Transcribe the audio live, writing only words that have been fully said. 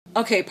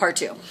Okay, part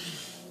two.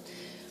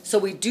 So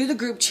we do the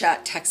group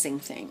chat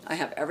texting thing. I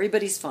have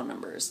everybody's phone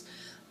numbers.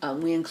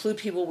 We include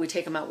people, we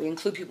take them out. We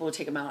include people, we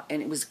take them out.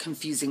 And it was a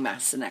confusing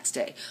mess the next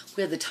day.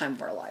 We had the time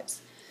of our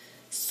lives.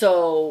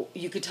 So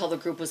you could tell the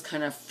group was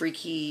kind of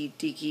freaky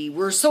deaky. We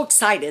were so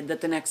excited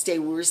that the next day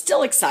we were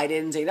still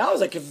excited and saying, that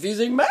was a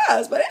confusing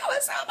mess, but it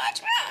was so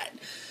much fun.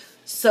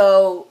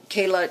 So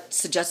Kayla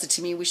suggested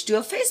to me we should do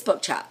a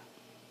Facebook chat.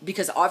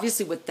 Because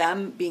obviously with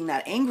them being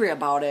that angry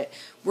about it,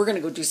 we're going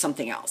to go do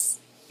something else,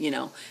 you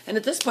know. And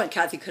at this point,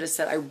 Kathy could have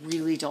said, I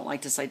really don't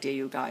like this idea,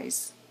 you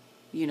guys,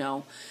 you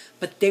know.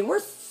 But they were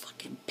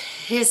fucking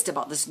pissed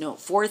about this Note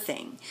 4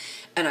 thing.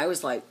 And I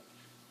was like,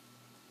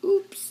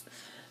 oops.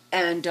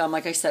 And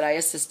like I said, I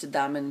assisted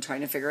them in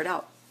trying to figure it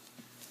out.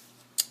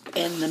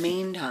 In the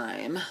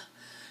meantime,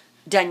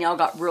 Danielle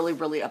got really,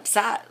 really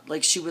upset.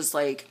 Like, she was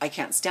like, I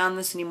can't stand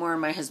this anymore.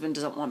 My husband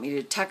doesn't want me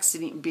to text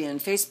and be on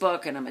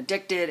Facebook, and I'm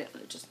addicted.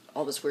 And just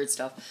all this weird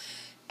stuff.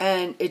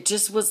 And it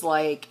just was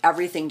like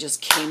everything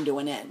just came to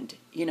an end,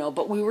 you know.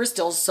 But we were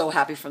still so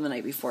happy from the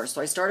night before.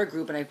 So I started a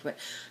group, and I put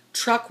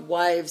Truck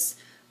Wives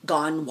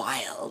Gone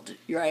Wild,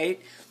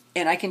 right?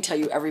 And I can tell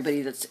you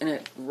everybody that's in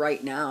it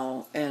right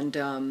now. And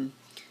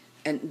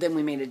then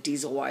we made it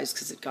Diesel Wives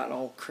because it got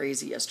all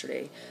crazy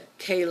yesterday.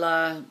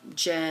 Kayla,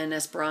 Jen,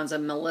 Esperanza,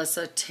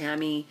 Melissa,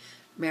 Tammy,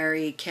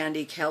 Mary,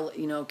 Candy, Kelly,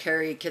 you know,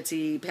 Carrie,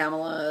 Kitsy,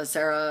 Pamela,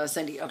 Sarah,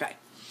 Cindy. Okay.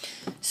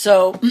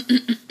 So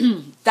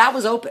that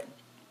was open.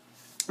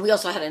 We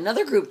also had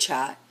another group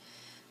chat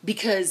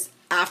because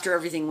after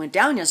everything went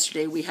down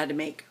yesterday, we had to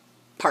make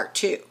part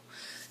two.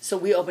 So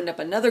we opened up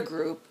another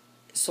group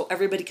so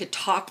everybody could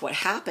talk what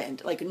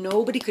happened. Like,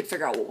 nobody could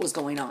figure out what was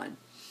going on.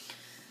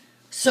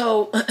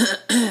 So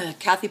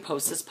Kathy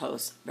posts this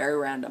post very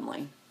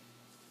randomly.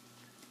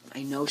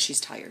 I know she's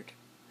tired.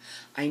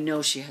 I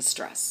know she has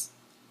stress.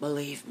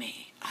 Believe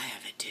me, I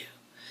have it too.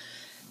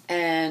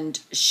 And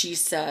she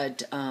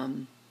said,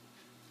 I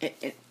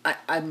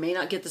may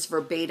not get this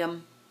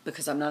verbatim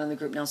because I'm not in the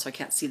group now, so I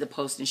can't see the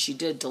post, and she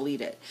did delete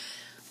it.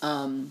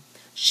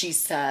 She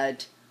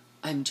said,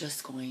 I'm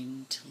just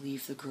going to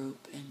leave the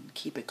group and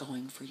keep it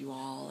going for you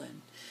all,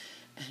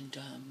 and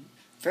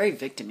very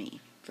victim-y,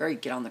 very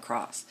get on the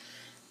cross.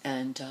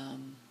 And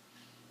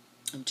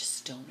I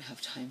just don't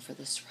have time for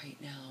this right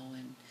now.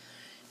 And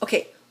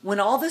okay, when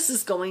all this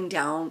is going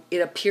down, it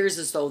appears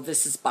as though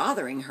this is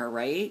bothering her,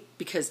 right?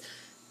 Because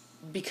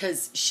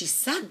she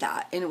said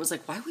that, and it was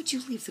like, why would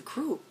you leave the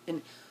group?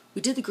 And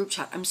we did the group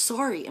chat. I'm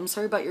sorry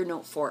about your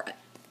Note 4.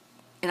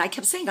 And I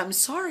kept saying, I'm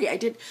sorry. I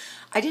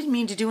didn't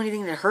mean to do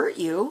anything to hurt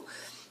you.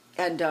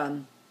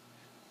 And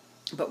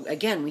but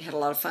again, we had a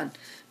lot of fun.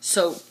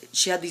 So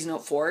she had these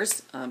Note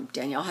 4s.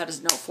 Danielle had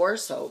his Note 4,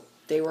 so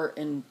they were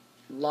in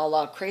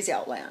la crazy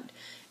outland.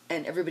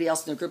 And everybody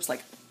else in the group's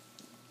like,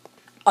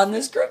 on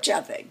this group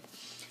chat thing.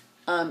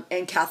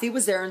 And Kathy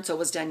was there, and so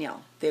was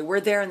Danielle. They were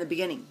there in the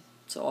beginning.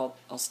 So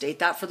I'll state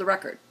that for the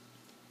record.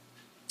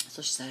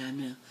 So she said, I'm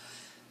going to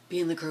be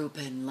in the group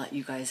and let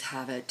you guys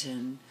have it.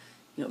 And,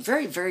 you know,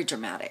 very, very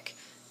dramatic.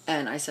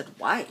 And I said,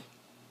 why?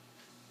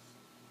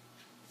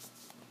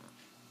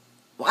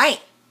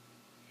 Why?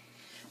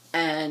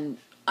 And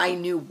I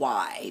knew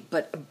why,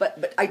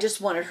 but I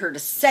just wanted her to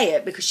say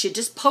it because she had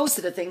just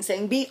posted a thing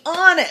saying, be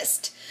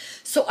honest.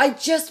 So I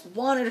just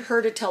wanted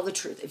her to tell the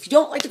truth. If you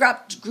don't like the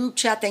group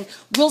chat thing,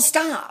 we'll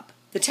stop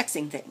the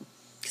texting thing.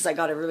 Because I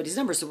got everybody's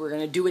number, so we're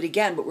going to do it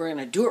again, but we're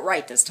going to do it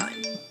right this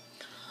time.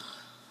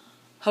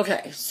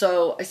 Okay,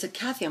 so I said,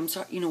 Kathy, I'm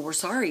sorry, you know, we're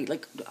sorry.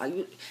 Like,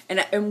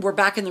 and we're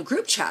back in the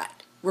group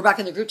chat. We're back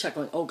in the group chat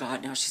going, oh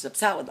God, now she's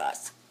upset with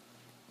us.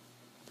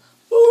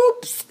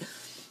 Oops.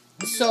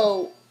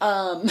 So,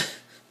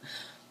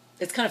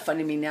 it's kind of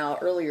funny to me now.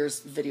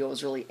 Earlier's video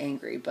was really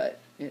angry, but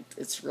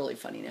it's really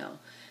funny now.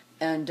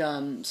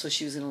 And so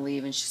she was going to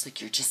leave, and she's like,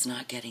 you're just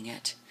not getting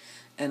it.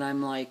 And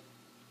I'm like,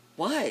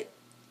 what?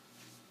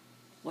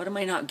 What am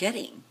I not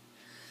getting?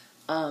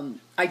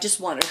 I just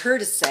wanted her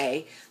to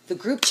say, the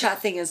group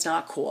chat thing is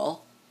not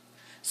cool.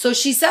 So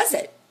she says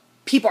it.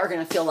 People are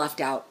going to feel left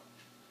out.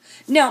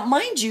 Now,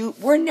 mind you,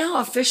 we're now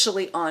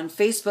officially on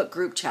Facebook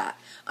group chat.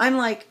 I'm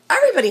like,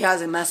 everybody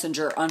has a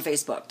messenger on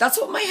Facebook. That's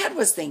what my head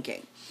was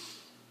thinking.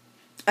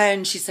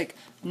 And she's like,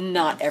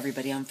 not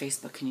everybody on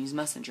Facebook can use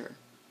Messenger.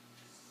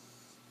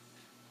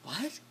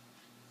 What?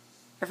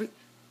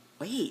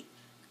 Wait,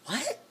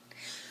 what?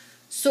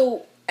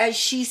 So as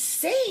she's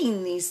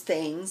saying these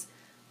things,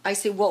 I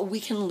say, well, we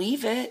can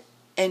leave it.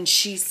 And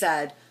she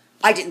said,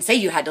 I didn't say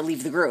you had to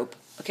leave the group.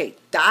 Okay,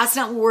 that's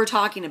not what we're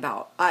talking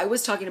about. I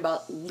was talking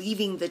about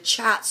leaving the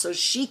chat so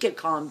she could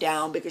calm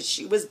down because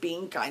she was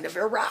being kind of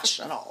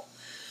irrational.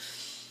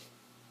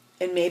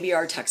 And maybe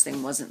our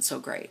texting wasn't so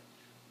great.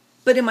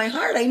 But in my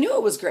heart, I knew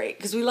it was great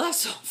because we laughed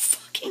so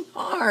fucking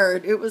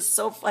hard. It was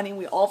so funny.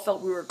 We all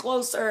felt we were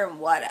closer and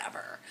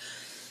whatever.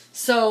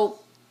 So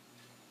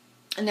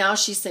now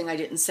she's saying I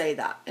didn't say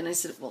that. And I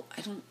said, well,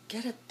 I don't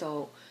get it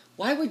though.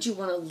 Why would you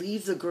want to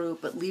leave the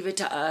group but leave it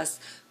to us,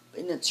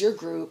 and it's your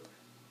group,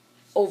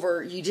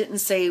 over you didn't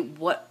say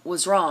what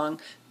was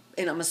wrong?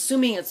 and I'm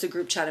assuming it's the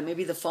group chat and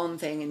maybe the phone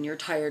thing and you're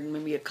tired and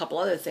maybe a couple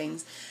other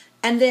things.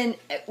 And then,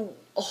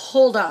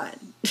 hold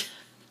on.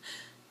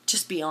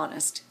 Just be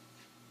honest.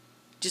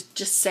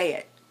 Just say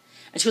it.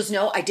 And she goes,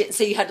 no, I didn't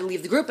say you had to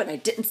leave the group, and I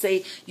didn't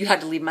say you had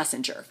to leave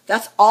Messenger.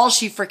 That's all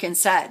she freaking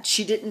said.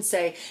 She didn't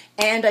say,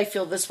 and I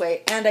feel this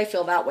way, and I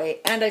feel that way,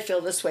 and I feel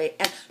this way.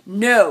 And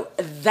no,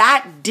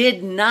 that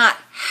did not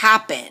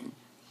happen.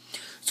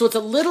 So it's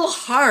a little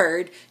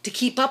hard to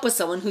keep up with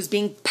someone who's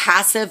being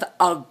passive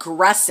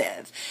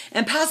aggressive.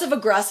 And passive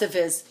aggressive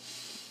is,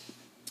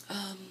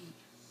 I'm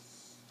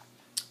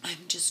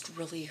just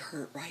really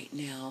hurt right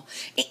now.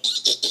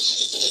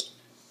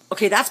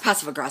 Okay, that's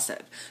passive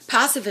aggressive.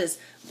 Passive is,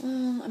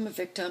 I'm a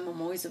victim,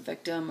 I'm always a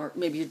victim, or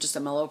maybe you're just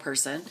a mellow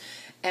person.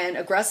 And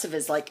aggressive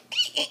is like,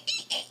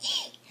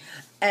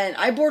 and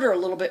I border a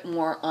little bit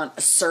more on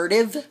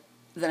assertive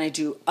than I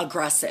do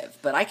aggressive,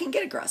 but I can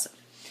get aggressive.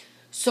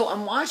 So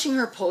I'm watching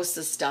her post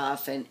this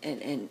stuff,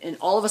 and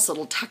all of us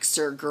little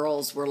texter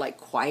girls were like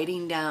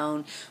quieting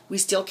down. We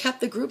still kept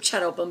the group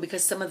chat open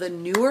because some of the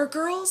newer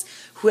girls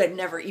who had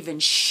never even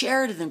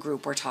shared in the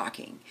group were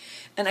talking.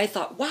 And I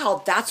thought,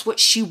 wow, that's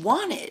what she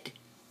wanted.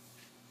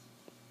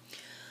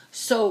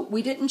 So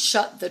we didn't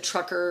shut the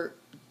trucker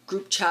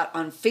group chat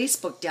on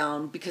Facebook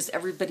down because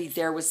everybody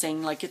there was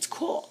saying, like, it's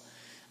cool.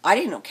 I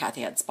didn't know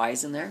Kathy had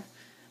spies in there.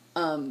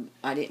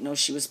 I didn't know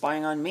she was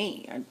spying on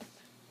me. I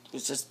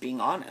was just being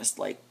honest.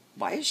 Like,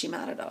 why is she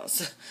mad at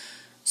us?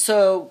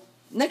 So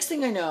next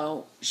thing I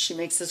know, she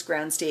makes this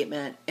grand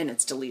statement and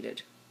it's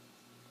deleted.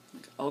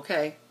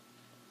 Okay.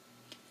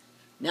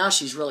 Now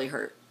she's really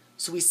hurt.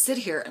 So we sit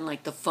here and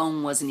like the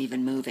phone wasn't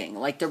even moving.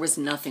 Like there was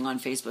nothing on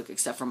Facebook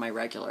except for my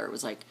regular. It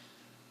was like,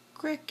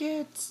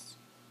 crickets,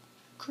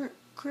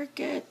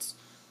 crickets,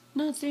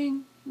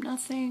 nothing,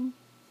 nothing,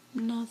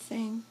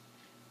 nothing,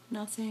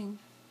 nothing,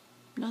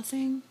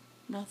 nothing,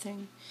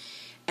 nothing.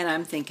 And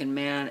I'm thinking,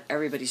 man,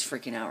 everybody's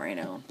freaking out right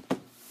now.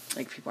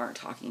 Like people aren't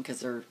talking because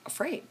they're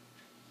afraid.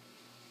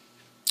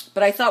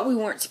 But I thought we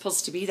weren't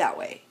supposed to be that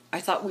way. I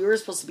thought we were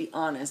supposed to be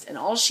honest. And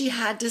all she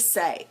had to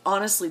say,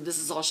 honestly, this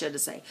is all she had to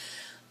say.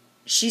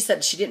 She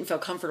said she didn't feel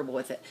comfortable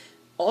with it.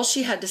 All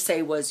she had to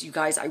say was, you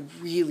guys, I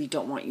really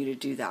don't want you to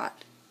do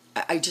that.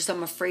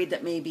 I'm afraid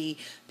that maybe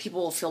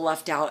people will feel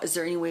left out. Is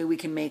there any way we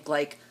can make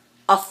like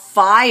a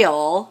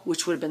file,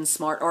 which would have been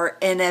smart, or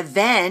an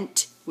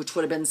event, which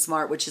would have been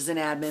smart, which is an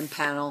admin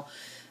panel,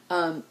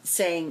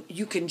 saying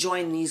you can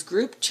join these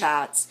group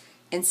chats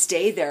and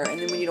stay there. And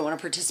then when you don't want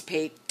to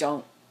participate,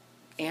 don't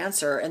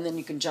answer. And then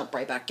you can jump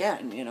right back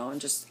in,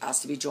 and just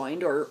ask to be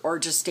joined or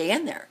just stay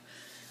in there.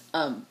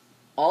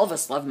 All of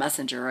us love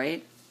Messenger,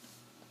 right?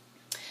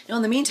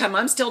 In the meantime,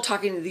 I'm still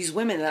talking to these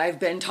women that I've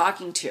been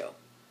talking to.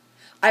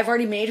 I've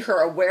already made her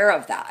aware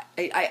of that.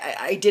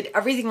 I did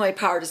everything in my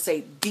power to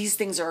say these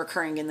things are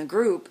occurring in the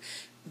group,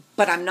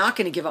 but I'm not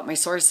going to give up my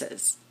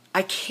sources.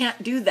 I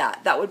can't do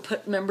that. That would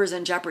put members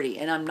in jeopardy,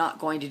 and I'm not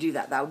going to do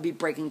that. That would be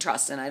breaking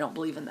trust, and I don't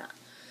believe in that.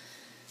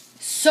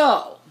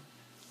 So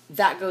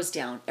that goes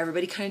down.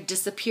 Everybody kind of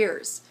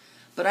disappears.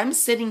 But I'm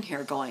sitting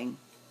here going,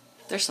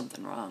 there's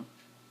something wrong.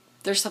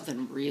 There's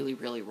something really,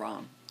 really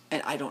wrong,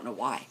 and I don't know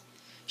why.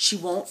 She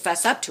won't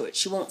fess up to it.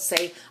 She won't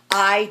say,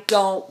 I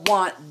don't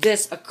want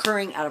this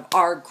occurring out of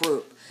our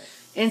group.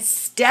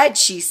 Instead,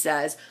 she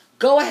says,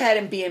 go ahead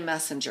and be a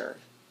messenger,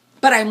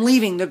 but I'm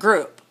leaving the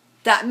group.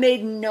 That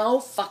made no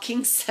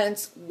fucking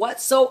sense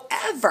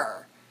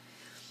whatsoever.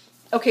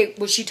 Okay,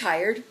 was she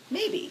tired?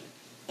 Maybe.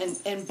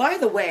 And by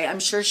the way, I'm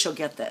sure she'll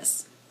get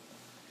this.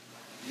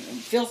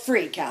 Feel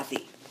free,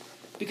 Kathy,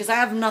 because I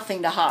have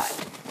nothing to hide.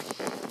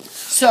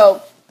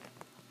 So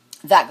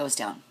that goes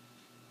down.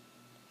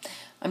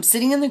 I'm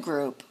sitting in the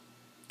group,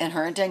 and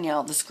her and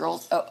Danielle, this girl,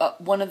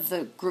 one of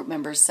the group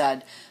members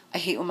said, I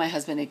hate when my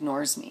husband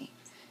ignores me.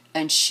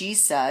 And she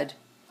said,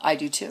 I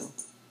do too.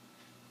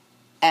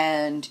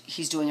 And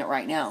he's doing it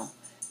right now.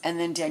 And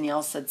then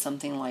Danielle said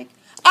something like,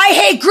 I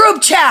hate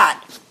group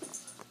chat!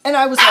 And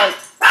I was like,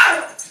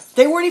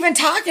 they weren't even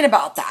talking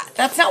about that.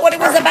 That's not what it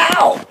was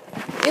about.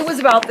 It was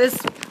about this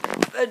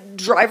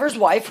driver's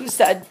wife who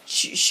said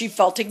she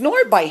felt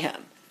ignored by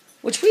him,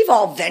 which we've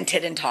all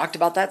vented and talked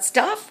about that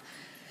stuff.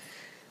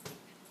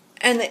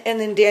 And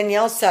then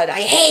Danielle said,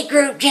 I hate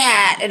group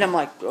chat. And I'm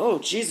like, oh,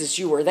 Jesus,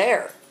 you were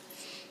there.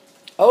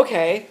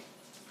 Okay.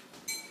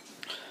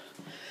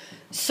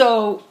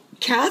 So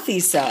Kathy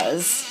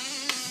says,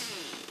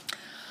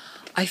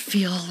 I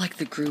feel like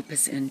the group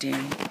is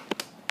ending.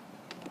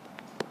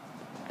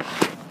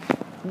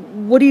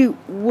 What do you,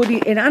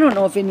 and I don't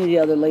know if any of the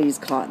other ladies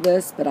caught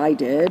this, but I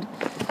did.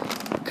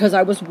 Because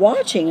I was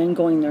watching and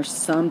going, there's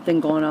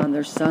something going on.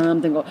 There's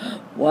something going on.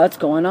 What's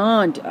going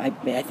on? I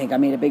think I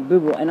made a big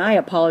boo-boo. And I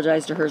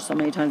apologized to her so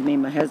many times, me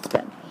and my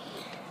husband.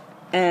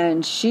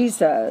 And she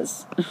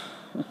says,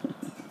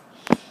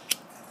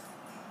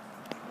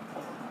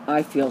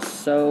 I feel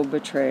so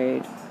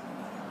betrayed.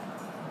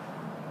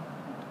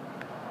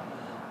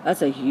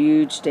 That's a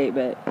huge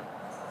statement.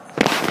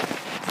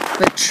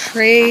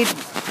 Betrayed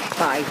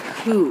by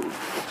who?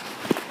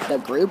 The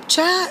group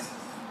chat?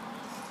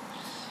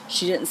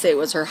 She didn't say it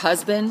was her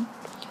husband.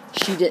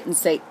 She didn't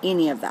say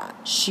any of that.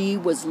 She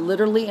was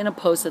literally in a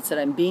post that said,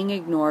 I'm being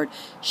ignored.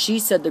 She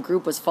said the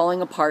group was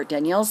falling apart.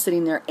 Danielle's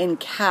sitting there in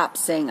caps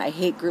saying, I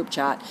hate group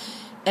chat.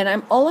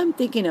 And all I'm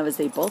thinking of is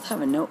they both have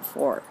a note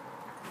 4.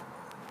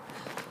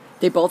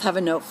 They both have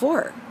a note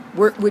 4.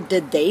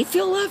 Did they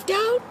feel left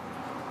out?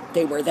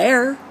 They were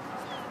there.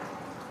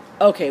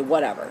 Okay,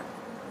 whatever.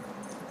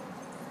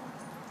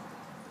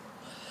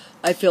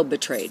 I feel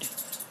betrayed.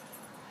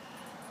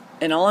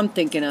 And all I'm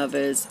thinking of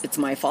is, it's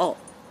my fault.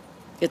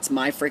 It's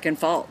my freaking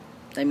fault.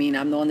 I mean,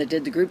 I'm the one that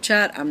did the group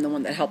chat. I'm the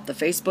one that helped the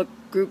Facebook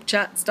group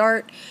chat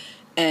start.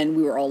 And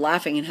we were all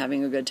laughing and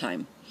having a good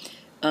time.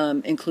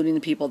 Including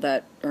the people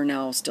that are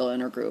now still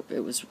in our group. It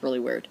was really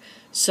weird.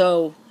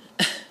 So,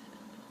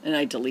 and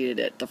I deleted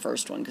it, the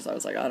first one, because I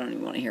was like, I don't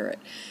even want to hear it.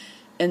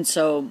 And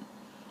so,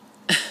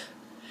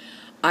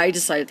 I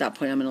decided at that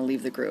point I'm going to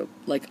leave the group.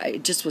 Like,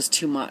 it just was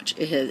too much.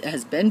 It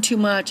has been too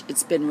much.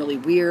 It's been really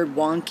weird,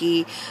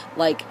 wonky.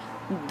 Like,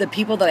 the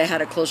people that I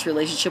had a close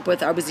relationship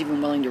with, I was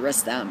even willing to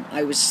risk them.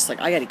 I was just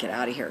like, I got to get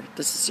out of here.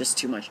 This is just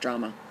too much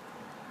drama.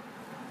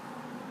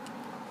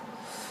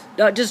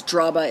 Not just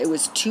drama, it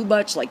was too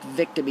much like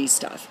victim-y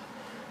stuff.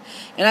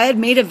 And I had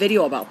made a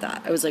video about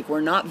that. I was like,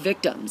 we're not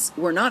victims.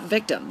 We're not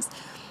victims.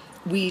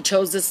 We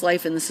chose this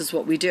life and this is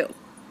what we do.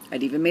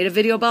 I'd even made a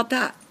video about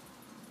that.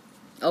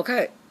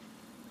 Okay.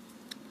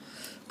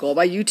 Go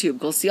by YouTube.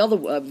 Go see all the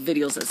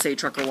videos that say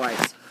trucker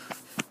wives.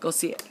 Go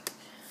see it.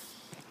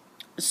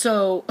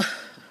 So,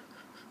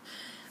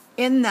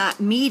 in that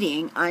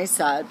meeting, I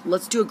said,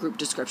 let's do a group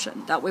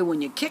description. That way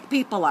when you kick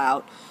people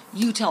out,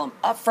 you tell them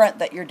up front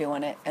that you're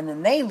doing it, and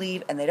then they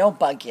leave and they don't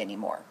bug you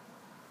anymore.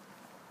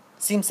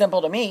 Seems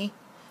simple to me.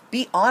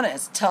 Be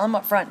honest. Tell them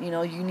up front,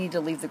 you need to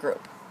leave the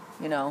group,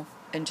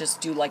 and just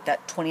do like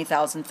that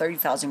 20,000,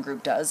 30,000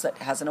 group does that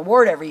has an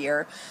award every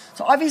year.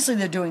 So obviously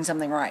they're doing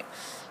something right.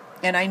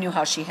 And I knew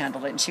how she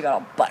handled it, and she got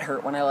all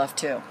butthurt when I left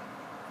too.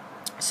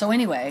 So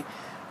anyway,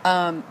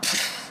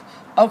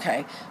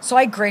 okay, so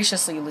I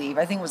graciously leave.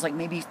 I think it was like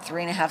maybe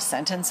 3.5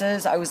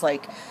 sentences. I was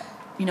like,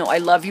 I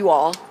love you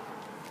all.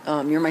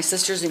 You're my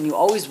sisters and you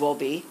always will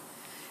be.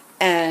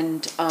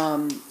 And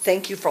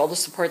thank you for all the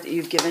support that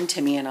you've given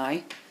to me and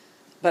I.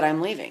 But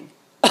I'm leaving.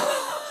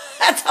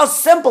 That's how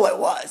simple it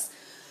was.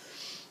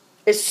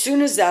 As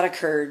soon as that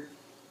occurred,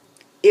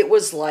 it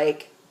was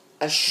like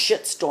a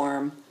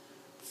shitstorm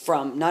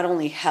from not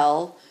only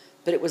hell,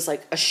 but it was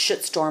like a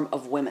shitstorm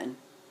of women.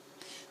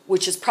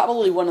 Which is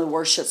probably one of the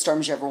worst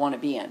shitstorms you ever want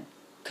to be in.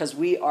 Because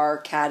we are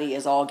catty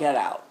as all get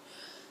out.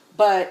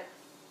 But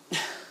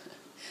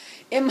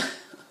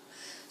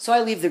so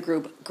I leave the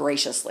group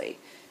graciously.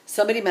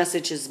 Somebody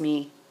messages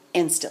me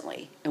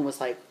instantly and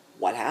was like,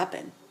 what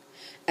happened?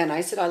 And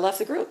I said, I left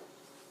the group.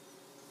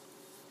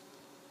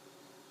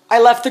 I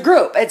left the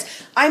group.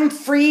 I'm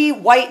free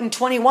white and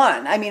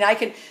 21. I mean,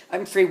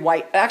 I'm free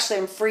white. Actually,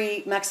 I'm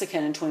free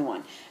Mexican and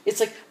 21. It's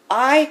like,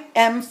 I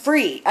am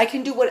free. I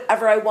can do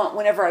whatever I want,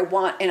 whenever I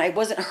want. And I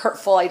wasn't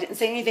hurtful. I didn't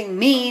say anything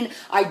mean.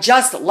 I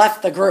just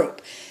left the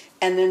group.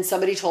 And then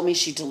somebody told me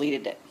she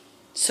deleted it.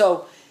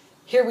 So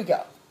here we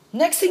go.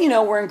 Next thing you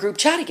know, we're in group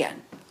chat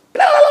again.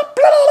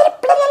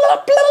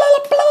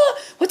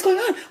 What's going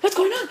on? What's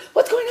going on?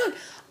 What's going on?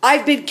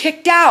 I've been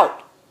kicked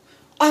out.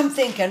 I'm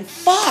thinking,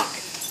 fuck.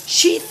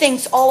 She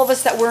thinks all of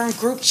us that were in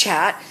group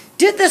chat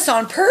did this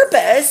on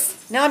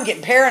purpose. Now I'm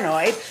getting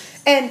paranoid.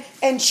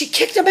 And she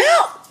kicked him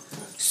out.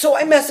 So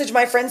I messaged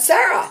my friend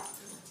Sarah.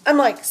 I'm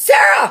like,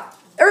 Sarah,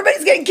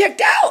 everybody's getting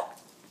kicked out.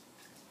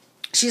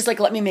 She's like,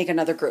 let me make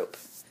another group.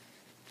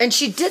 And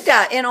she did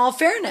that in all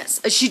fairness.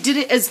 She did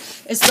it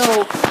as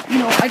though,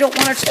 I don't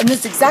want her to, and this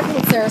is exactly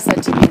what Sarah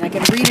said to me, and I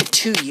can read it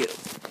to you.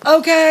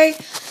 Okay?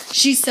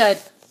 She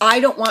said, I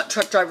don't want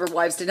truck driver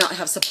wives to not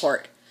have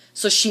support.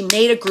 So she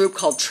made a group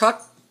called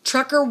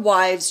Trucker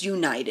Wives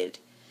United.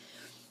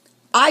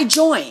 I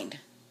joined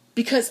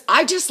because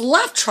I just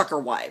left Trucker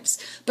Wives.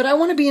 But I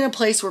want to be in a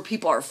place where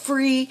people are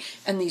free,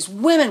 and these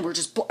women were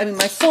just,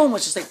 my phone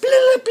was just like,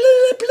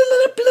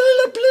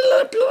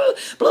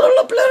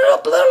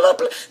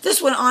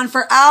 this went on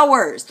for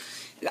hours.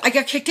 I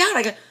got kicked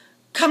out.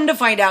 Come to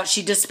find out,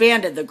 she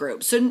disbanded the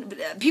group. So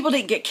people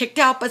didn't get kicked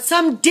out, but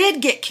some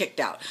did get kicked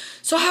out.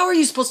 So how are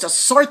you supposed to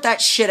sort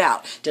that shit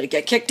out? Did it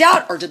get kicked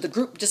out, or did the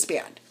group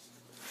disband?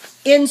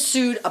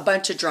 Ensued a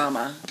bunch of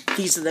drama.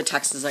 These are the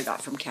texts I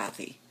got from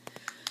Kathy.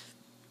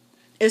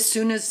 As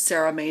soon as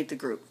Sarah made the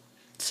group.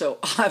 So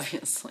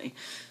obviously,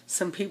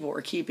 some people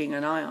were keeping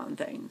an eye on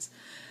things.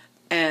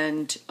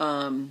 And,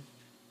 I'm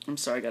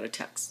sorry, I got a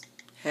text.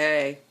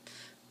 Hey,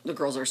 the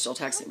girls are still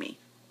texting me.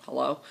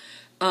 Hello?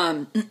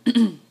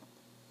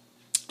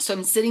 So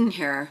I'm sitting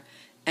here,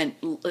 and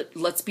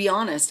let's be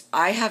honest,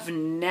 I have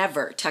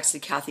never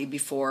texted Kathy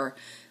before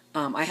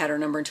I had her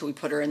number until we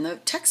put her in the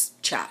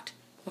text chat.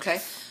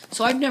 Okay?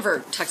 So I've never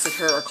texted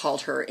her or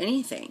called her or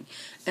anything.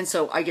 And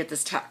so I get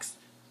this text.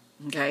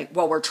 Okay?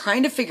 While we're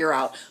trying to figure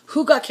out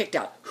who got kicked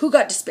out, who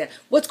got disbanded,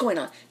 what's going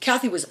on.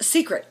 Kathy was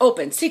secret,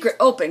 open,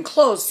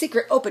 closed,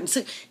 secret, open.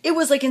 So it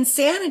was like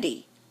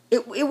insanity.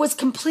 It was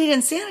complete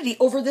insanity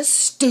over this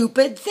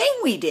stupid thing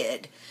we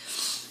did.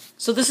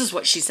 So this is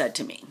what she said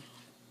to me.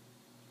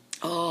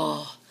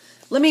 Oh,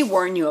 let me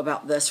warn you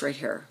about this right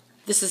here.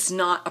 This is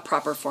not a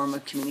proper form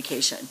of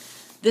communication.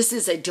 This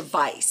is a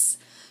device.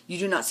 You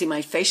do not see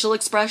my facial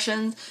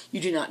expressions.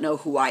 You do not know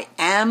who I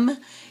am.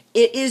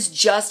 It is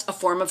just a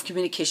form of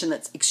communication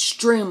that's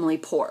extremely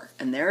poor.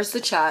 And there's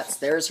the chats.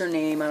 There's her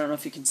name. I don't know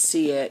if you can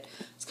see it.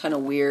 It's kind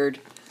of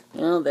weird.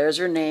 Oh, there's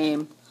her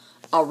name.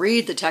 I'll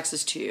read the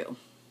texts to you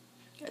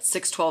at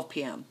 6:12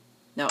 p.m.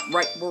 Now,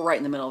 we're right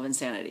in the middle of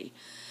insanity.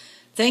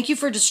 Thank you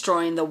for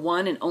destroying the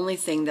one and only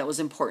thing that was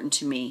important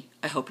to me.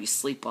 I hope you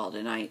sleep well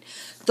tonight.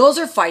 Those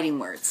are fighting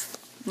words,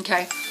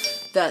 okay?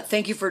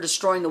 Thank you for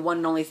destroying the one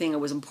and only thing that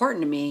was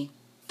important to me.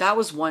 That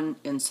was one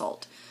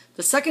insult.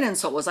 The second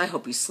insult was, I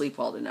hope you sleep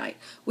well tonight,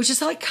 which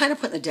is like kind of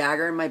putting the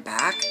dagger in my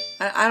back.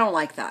 I don't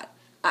like that.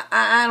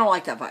 I don't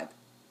like that vibe.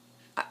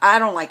 I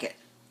don't like it.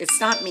 It's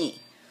not me.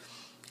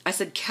 I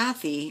said,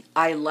 Kathy,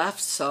 I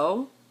left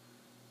so.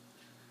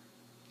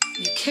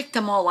 You kicked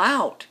them all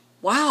out.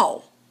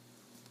 Wow.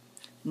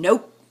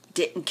 Nope,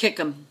 didn't kick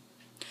them.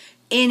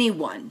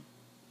 Anyone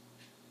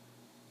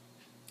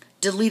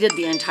deleted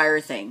the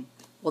entire thing.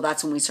 Well,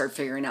 that's when we started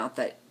figuring out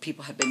that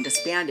people had been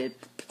disbanded,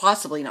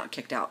 possibly not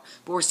kicked out,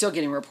 but we're still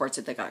getting reports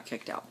that they got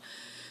kicked out.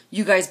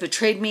 You guys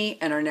betrayed me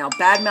and are now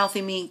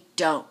bad-mouthing me.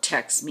 Don't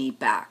text me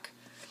back.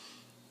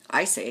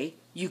 I say,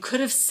 you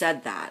could have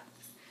said that.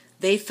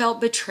 They felt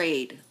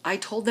betrayed. I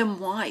told them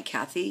why,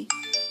 Kathy.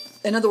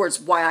 In other words,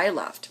 why I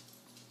left.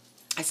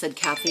 I said,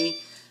 Kathy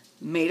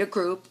made a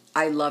group.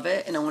 I love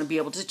it, and I want to be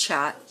able to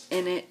chat,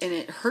 and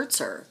it hurts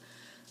her.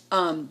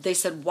 They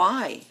said,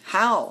 why?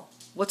 How?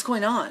 What's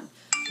going on?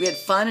 We had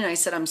fun, and I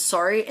said, I'm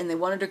sorry, and they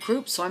wanted a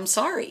group, so I'm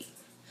sorry.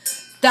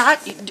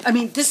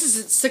 This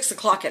is at 6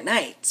 o'clock at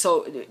night,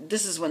 so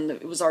this is when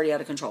it was already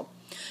out of control.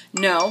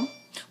 No,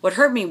 what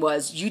hurt me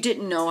was you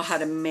didn't know how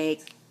to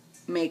make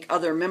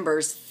other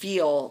members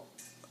feel.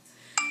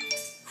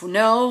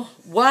 No,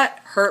 what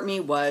hurt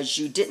me was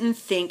you didn't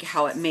think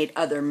how it made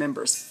other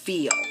members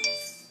feel.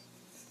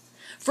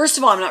 First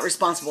of all, I'm not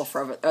responsible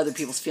for other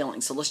people's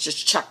feelings, so let's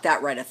just chuck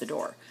that right at the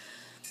door.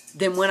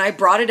 Then when I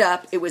brought it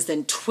up, it was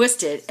then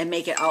twisted and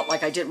make it out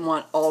like I didn't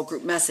want all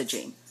group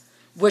messaging,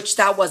 which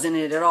that wasn't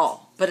it at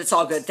all. But it's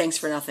all good. Thanks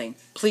for nothing.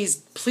 Please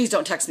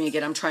don't text me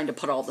again. I'm trying to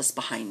put all this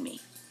behind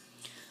me.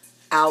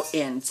 Out,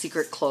 in,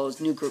 secret,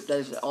 closed, new group,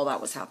 all that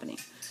was happening.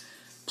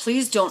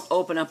 Please don't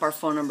open up our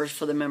phone numbers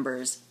for the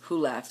members who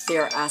left. They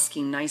are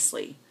asking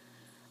nicely.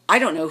 I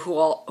don't know who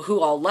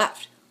all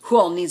left. Who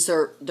all needs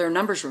their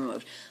numbers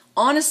removed.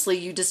 Honestly,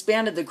 you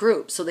disbanded the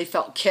group, so they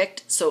felt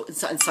kicked.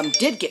 And some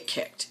did get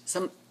kicked.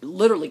 Some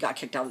literally got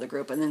kicked out of the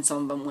group, and then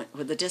some of them went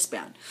with the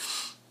disband.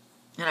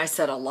 And I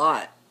said a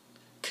lot,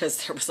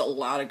 because there was a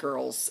lot of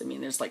girls. I mean,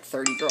 there's like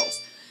 30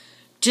 girls.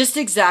 Just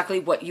exactly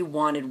what you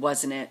wanted,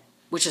 wasn't it?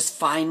 Which is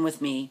fine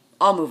with me.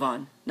 I'll move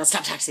on. Now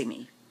stop texting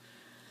me.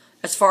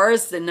 As far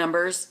as the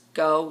numbers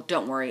go,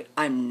 don't worry.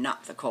 I'm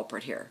not the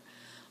culprit here.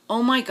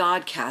 Oh my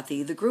God,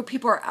 Kathy, the group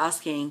people are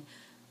asking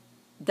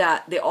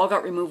that they all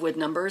got removed with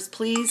numbers,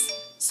 please.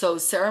 So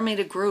Sarah made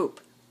a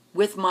group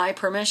with my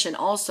permission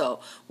also.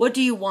 What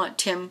do you want,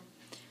 Tim?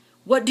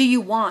 What do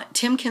you want?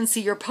 Tim can see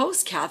your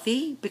post,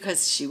 Kathy,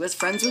 because she was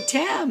friends with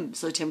Tim.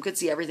 So Tim could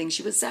see everything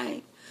she was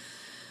saying.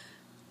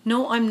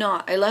 No, I'm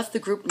not. I left the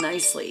group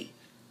nicely.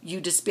 You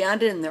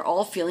disbanded and they're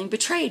all feeling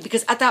betrayed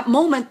because at that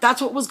moment,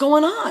 that's what was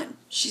going on.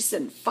 She's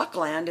in fuck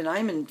land and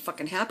I'm in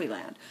fucking happy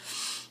land.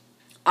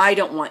 I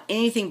don't want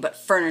anything but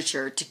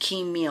furniture to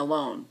keep me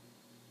alone.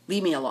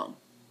 Leave me alone.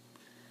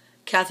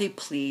 Kathy,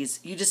 please,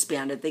 you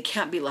disbanded. They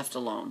can't be left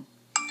alone.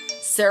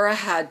 Sarah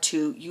had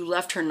to. You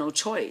left her no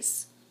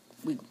choice.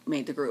 We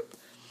made the group.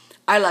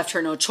 I left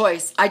her no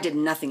choice. I did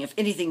nothing. If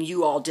anything,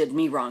 you all did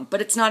me wrong.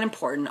 But it's not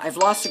important. I've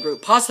lost a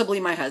group,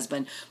 possibly my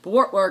husband. But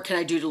what more can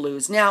I do to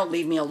lose? Now,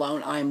 leave me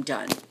alone. I'm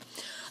done.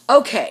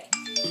 Okay.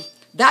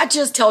 That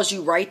just tells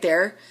you right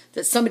there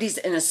that somebody's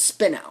in a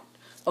spin out.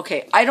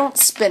 Okay, I don't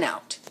spin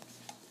out.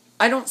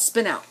 I don't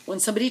spin out. When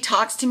somebody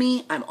talks to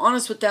me, I'm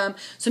honest with them.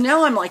 So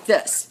now I'm like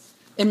this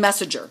in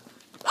Messenger.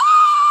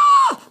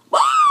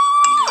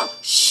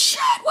 Shit,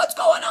 what's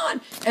going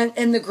on?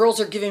 And the girls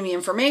are giving me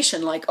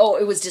information like, oh,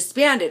 it was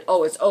disbanded.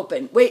 Oh, it's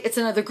open. Wait, it's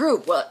another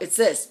group. Well, it's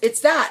this.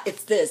 It's that.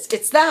 It's this.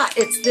 It's that.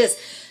 It's this.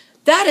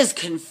 That is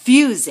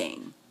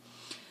confusing.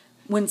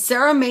 When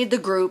Sarah made the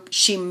group,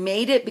 she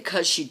made it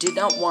because she did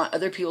not want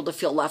other people to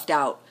feel left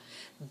out.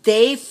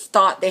 They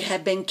thought they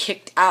had been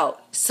kicked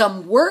out.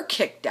 Some were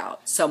kicked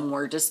out. Some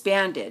were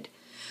disbanded.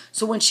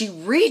 So when she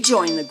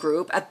rejoined the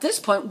group, at this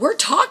point, we're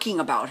talking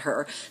about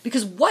her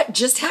because what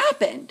just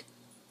happened?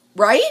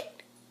 Right?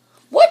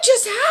 What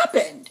just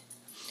happened?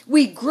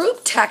 We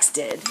group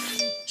texted.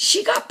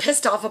 She got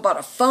pissed off about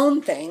a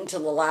phone thing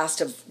to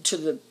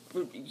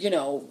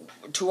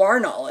our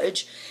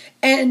knowledge.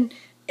 And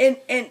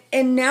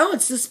now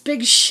it's this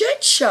big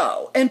shit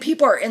show. And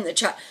people are in the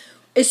chat.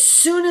 As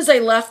soon as I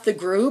left the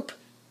group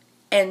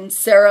and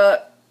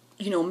Sarah,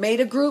 made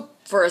a group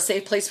for a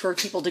safe place for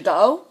people to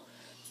go,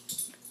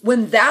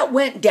 when that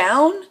went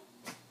down,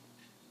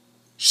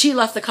 she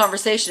left the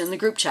conversation in the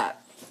group chat.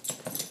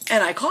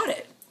 And I caught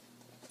it.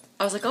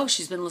 I was like, oh,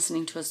 she's been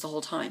listening to us the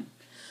whole time.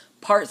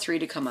 Part 3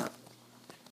 to come up.